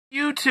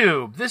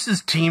YouTube? This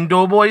is Team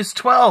Doughboys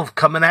 12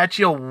 coming at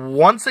you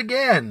once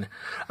again.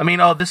 I mean,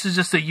 oh, this is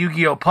just a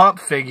Yu-Gi-Oh! Pop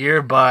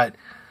figure, but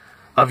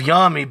of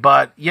Yami,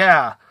 but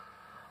yeah.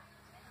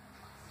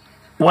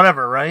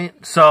 Whatever, right?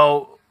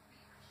 So,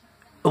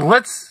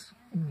 let's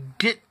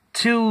get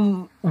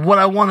to what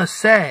I want to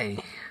say.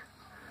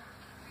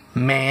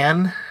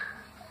 Man.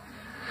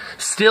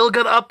 Still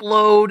gotta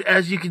upload,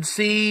 as you can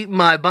see,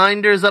 my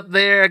binders up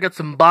there. I got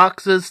some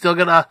boxes, still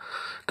gotta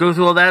go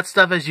through all that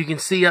stuff, as you can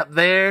see up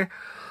there.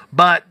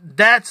 But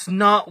that's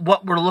not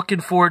what we're looking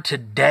for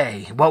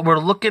today. What we're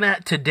looking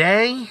at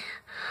today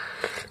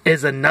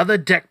is another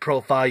deck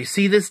profile. You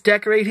see this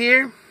deck right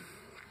here?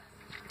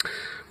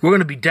 We're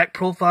gonna be deck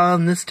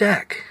profiling this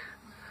deck.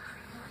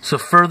 So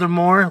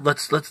furthermore,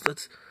 let's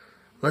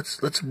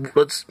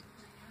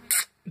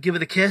give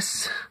it a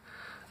kiss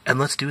and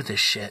let's do this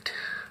shit.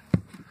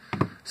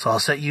 So I'll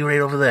set you right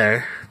over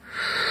there.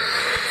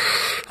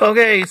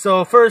 Okay,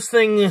 so first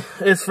thing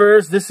is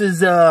first. This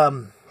is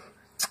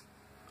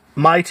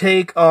my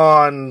take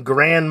on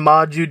Gren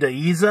Maju de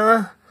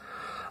Eiza.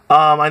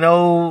 I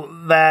know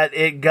that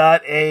it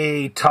got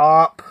a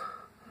top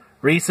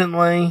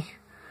recently.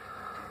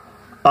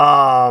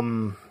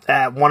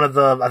 At one of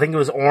the, I think it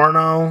was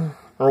Orno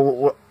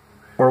or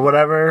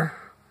whatever.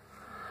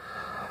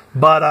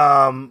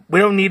 But we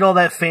don't need all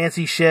that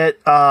fancy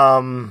shit.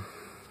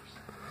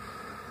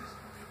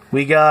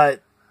 We're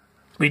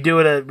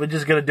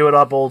just gonna do it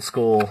up old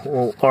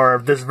school,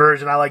 or this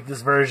version. I like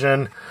this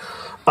version.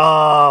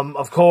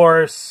 Of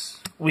course,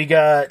 we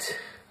got,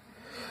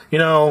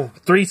 3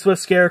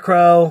 Swift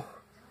Scarecrow,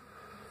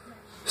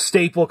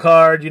 staple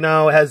card. It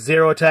has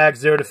 0 attack,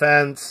 0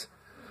 defense,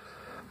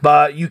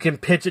 but you can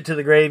pitch it to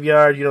the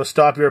graveyard.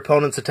 Stop your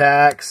opponent's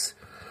attacks.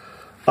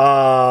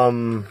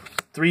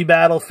 3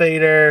 Battle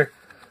Fader,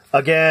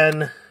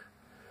 again.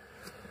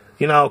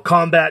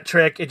 Combat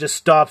trick, it just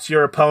stops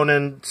your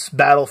opponent's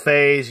battle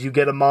phase. You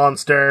get a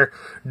monster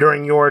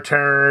during your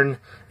turn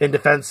in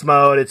defense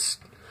mode.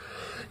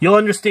 You'll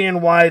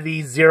understand why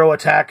these 0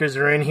 attackers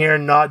are in here,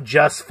 not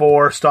just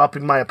for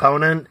stopping my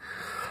opponent.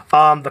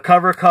 The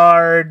cover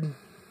card,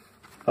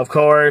 of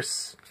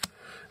course,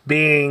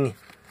 being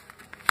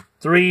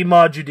 3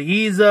 Maju de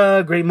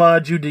Eiza, Great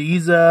Maju de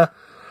Eiza.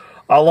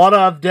 A lot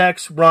of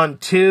decks run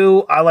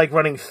 2. I like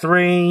running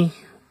 3.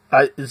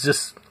 I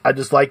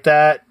just like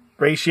that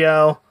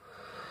ratio.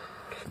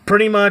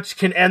 Pretty much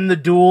can end the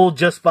duel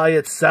just by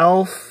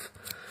itself.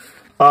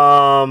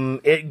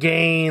 It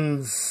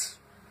gains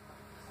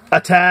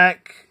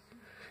attack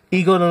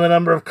equal to the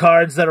number of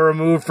cards that are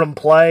removed from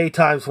play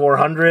times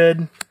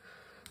 400.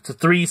 It's a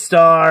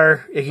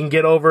 3-star. It can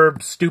get over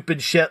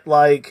stupid shit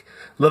like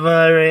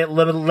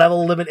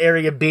level limit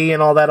area B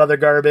and all that other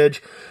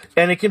garbage.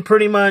 And it can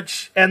pretty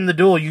much end the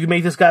duel. You can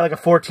make this guy like a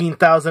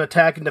 14,000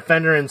 attack and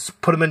defender and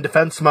put him in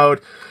defense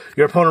mode.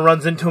 Your opponent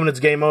runs into him and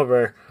it's game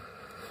over.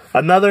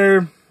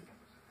 Another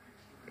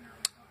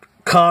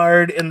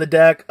card in the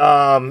deck,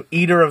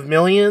 Eater of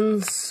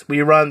Millions.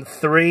 We run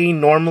 3.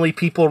 Normally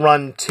people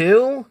run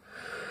 2.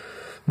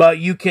 But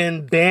you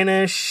can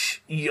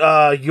banish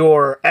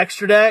your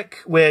extra deck,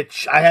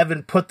 which I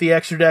haven't put the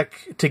extra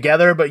deck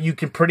together, but you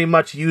can pretty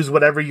much use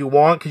whatever you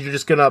want because you're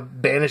just going to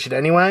banish it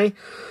anyway.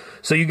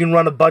 So you can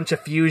run a bunch of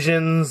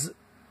fusions,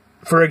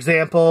 for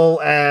example,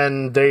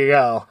 and there you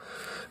go.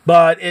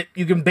 But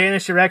you can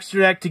banish your extra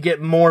deck to get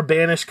more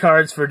banish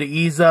cards for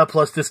the Eiza,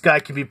 plus this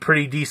guy can be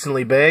pretty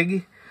decently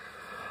big.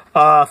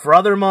 For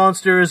other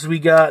monsters, we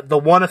got the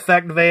 1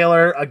 Effect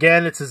Veiler.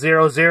 Again, it's a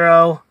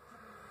 0/0.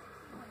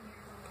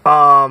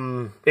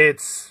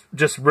 It's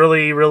just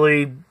really,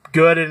 really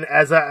good, and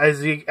as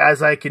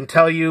I can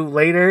tell you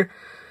later,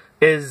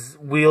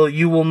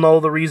 you will know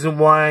the reason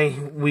why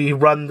we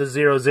run the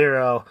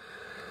 0/0.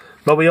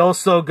 But we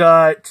also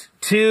got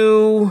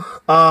 2,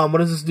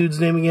 what is this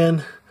dude's name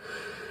again?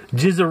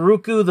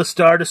 Jizuruku, the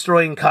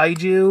Star-Destroying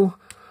Kaiju.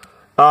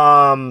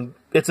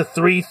 It's a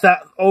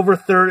over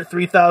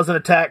 3,000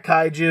 attack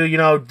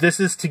Kaiju. This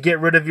is to get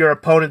rid of your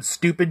opponent's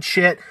stupid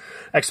shit,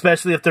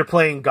 especially if they're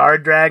playing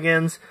Guard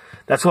Dragons.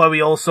 That's why we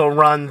also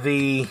run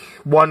the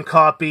 1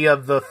 copy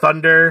of the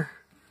Thunder.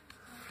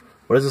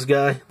 What is this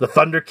guy? The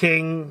Thunder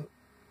King.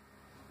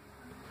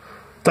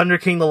 Thunder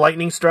King, the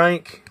Lightning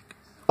Strike.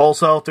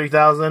 Also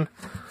 3,000.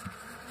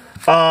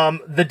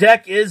 The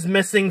deck is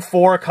missing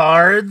 4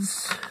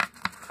 cards.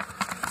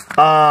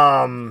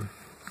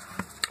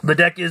 The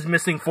deck is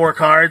missing 4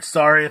 cards.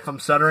 Sorry if I'm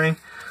stuttering.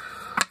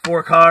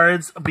 4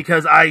 cards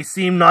because I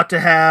seem not to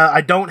have.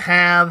 I don't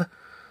have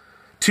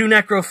 2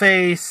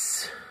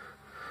 Necroface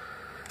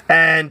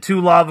and 2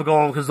 Lava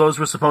Golem because those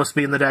were supposed to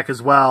be in the deck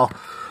as well.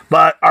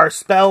 But our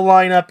spell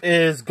lineup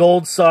is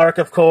Gold Sark,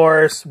 of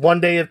course. 1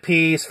 Day of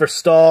Peace for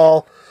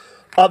stall.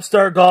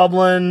 Upstart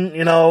Goblin,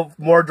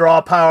 more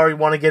draw power. You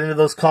want to get into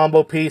those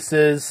combo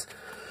pieces.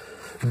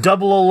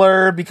 Double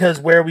Allure because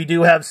where we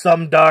do have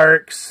some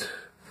darks.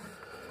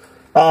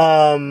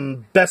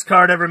 Best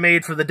card ever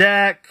made for the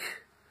deck.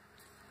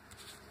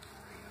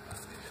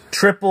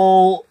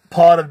 Triple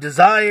Pot of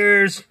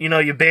Desires.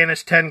 You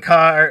banish 10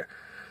 cards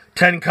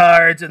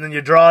and then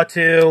you draw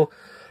 2.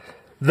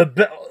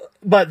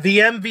 But the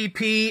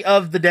MVP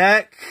of the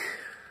deck,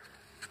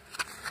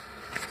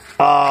 if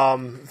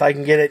I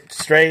can get it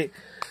straight,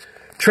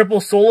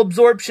 triple soul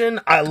absorption.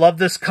 I love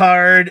this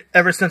card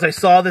ever since I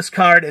saw this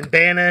card in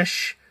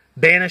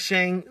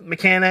banishing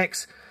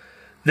mechanics.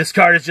 This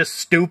card is just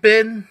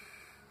stupid.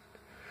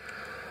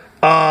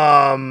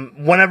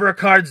 Whenever a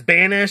card's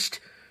banished,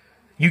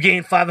 you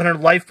gain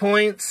 500 life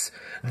points.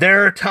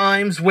 There are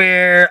times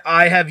where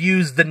I have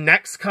used the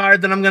next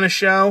card that I'm going to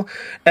show,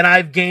 and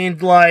I've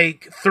gained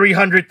like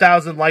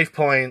 300,000 life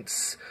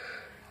points,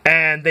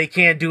 and they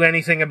can't do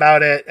anything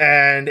about it,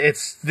 and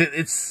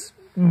it's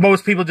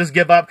most people just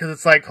give up because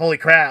it's like, holy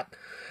crap,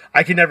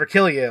 I can never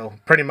kill you,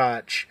 pretty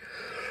much.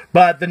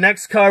 But the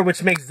next card,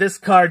 which makes this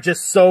card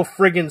just so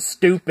friggin'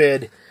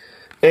 stupid,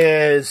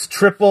 is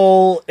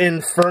triple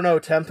Inferno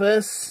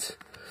Tempest.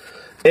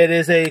 It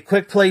is a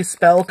quick play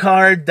spell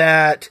card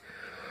that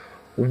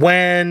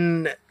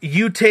when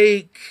you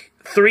take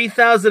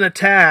 3,000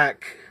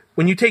 attack,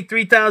 when you take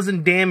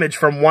 3,000 damage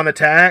from one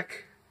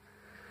attack,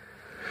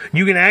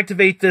 you can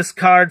activate this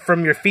card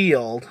from your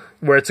field,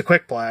 where it's a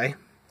quick play,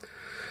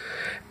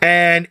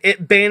 and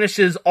it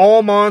banishes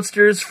all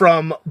monsters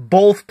from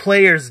both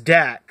players'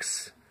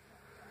 decks.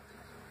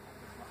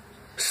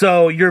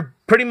 So you're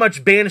pretty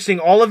much banishing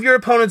all of your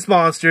opponent's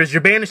monsters,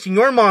 you're banishing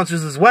your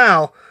monsters as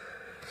well,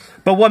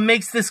 but what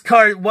makes this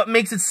card, what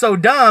makes it so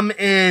dumb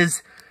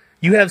is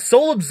you have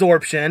soul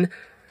absorption.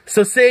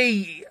 So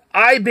say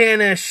I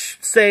banish,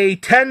 say,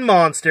 10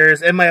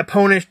 monsters and my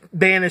opponent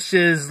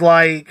banishes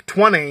like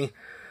 20,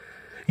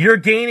 you're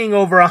gaining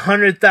over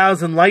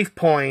 100,000 life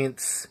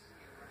points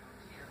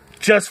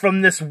just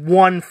from this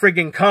one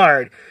friggin'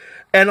 card.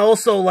 And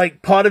also,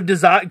 like, Pot of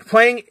Desire,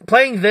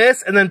 playing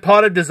this and then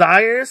Pot of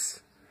Desires,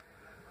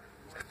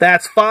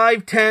 that's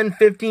 5, 10,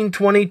 15,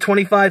 20,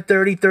 25,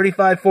 30,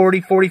 35,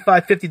 40,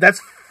 45, 50.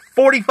 That's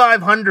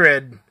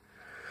 4,500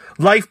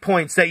 life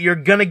points that you're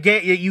gonna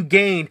get, you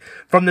gained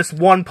from this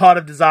one Pot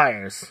of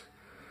Desires.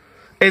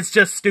 It's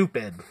just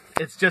stupid.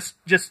 It's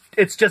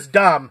just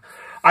dumb.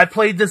 I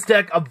played this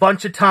deck a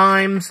bunch of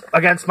times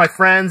against my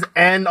friends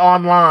and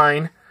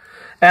online,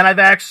 and I've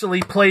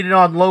actually played it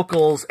on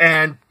locals,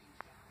 and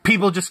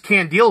people just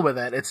can't deal with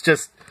it. It's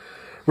just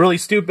really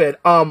stupid.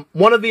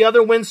 One of the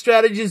other win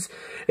strategies,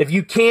 if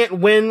you can't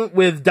win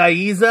with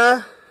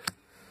Eiza,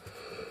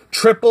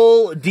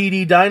 triple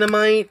DD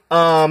Dynamite,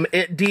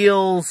 it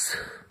deals,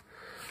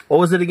 what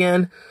was it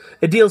again?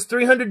 It deals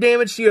 300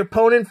 damage to your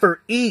opponent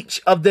for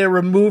each of their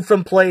removed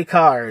from play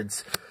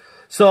cards.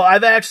 So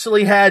I've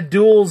actually had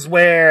duels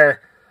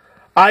where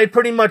I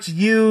pretty much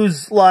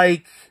use,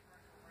 like,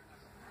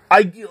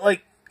 I gain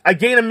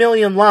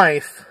 1,000,000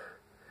 life,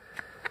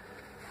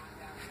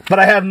 but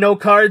I have no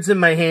cards in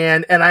my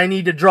hand, and I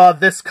need to draw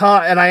this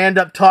card, and I end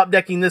up top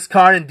decking this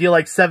card and deal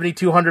like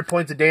 7,200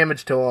 points of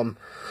damage to him.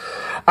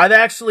 I've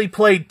actually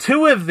played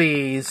 2 of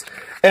these,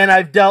 and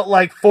I've dealt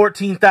like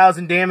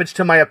 14,000 damage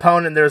to my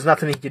opponent, and there's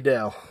nothing he could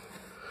do.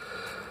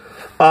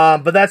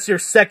 But that's your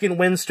second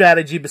win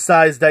strategy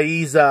besides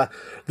Eiza.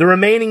 The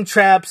remaining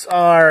traps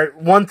are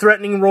 1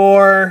 Threatening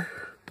Roar,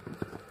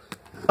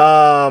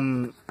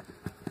 1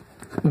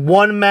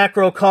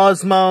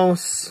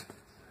 Macrocosmos,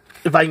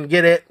 if I can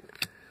get it.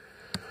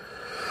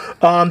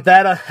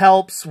 That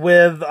helps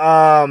with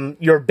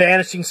your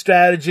banishing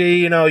strategy.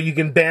 You know, you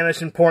can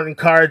banish important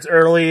cards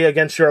early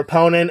against your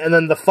opponent. And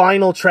then the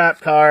final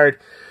trap card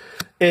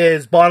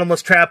is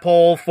Bottomless Trap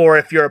Hole for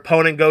if your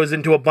opponent goes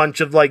into a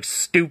bunch of, like,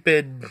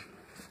 stupid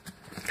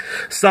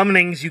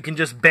summonings, you can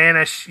just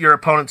banish your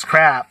opponent's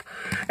crap.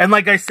 And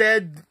like I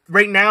said,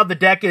 right now the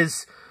deck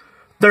is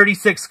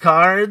 36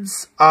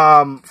 cards.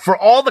 For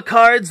all the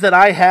cards that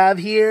I have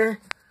here,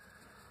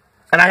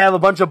 and I have a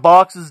bunch of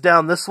boxes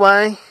down this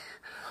way,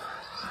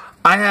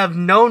 I have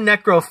no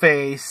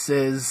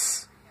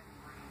Necrofaces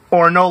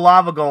or no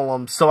Lava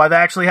Golems, so I've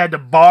actually had to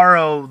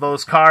borrow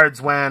those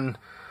cards when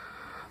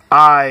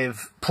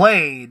I've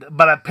played,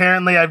 but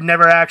apparently I've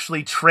never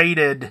actually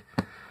traded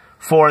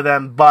for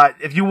them. But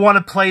if you want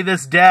to play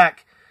this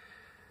deck,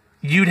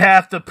 you'd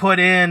have to put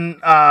in,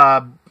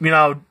 you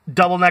know,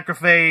 double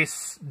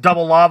Necroface,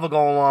 double Lava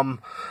Golem,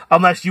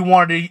 unless you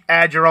wanted to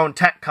add your own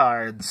tech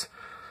cards.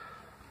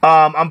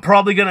 I'm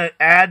probably going to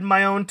add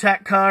my own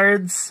tech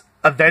cards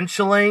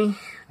eventually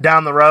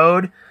down the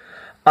road,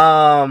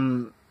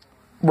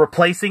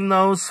 replacing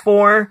those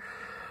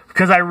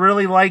because I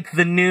really like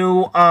the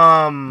new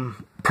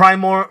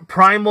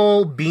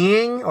Primal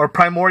Being or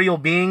Primordial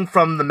Being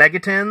from the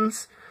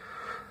Megatins.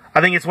 I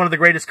think it's one of the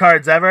greatest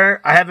cards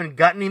ever. I haven't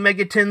got any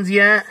Megatins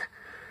yet,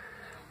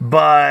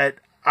 but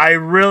I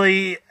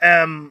really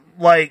am,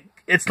 like,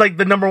 it's like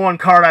the #1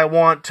 card I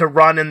want to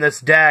run in this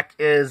deck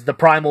is the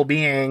Primal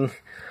Being,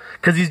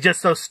 because he's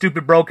just so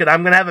stupid broken.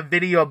 I'm going to have a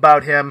video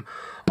about him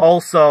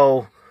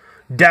also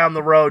down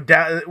the road,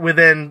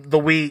 within the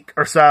week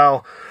or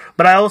so.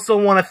 But I also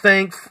want to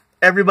thank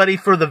everybody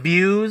for the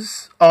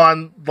views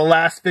on the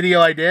last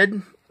video I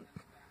did,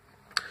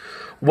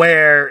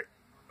 where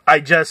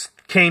I just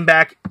came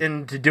back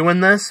into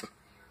doing this.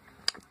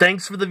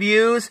 Thanks for the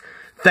views.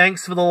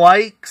 Thanks for the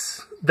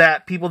likes.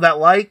 that people that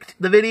liked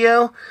the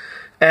video.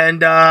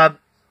 And other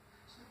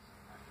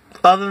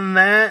than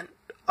that,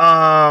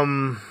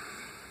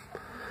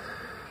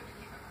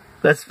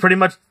 that's pretty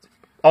much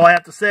all I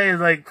have to say. Is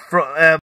like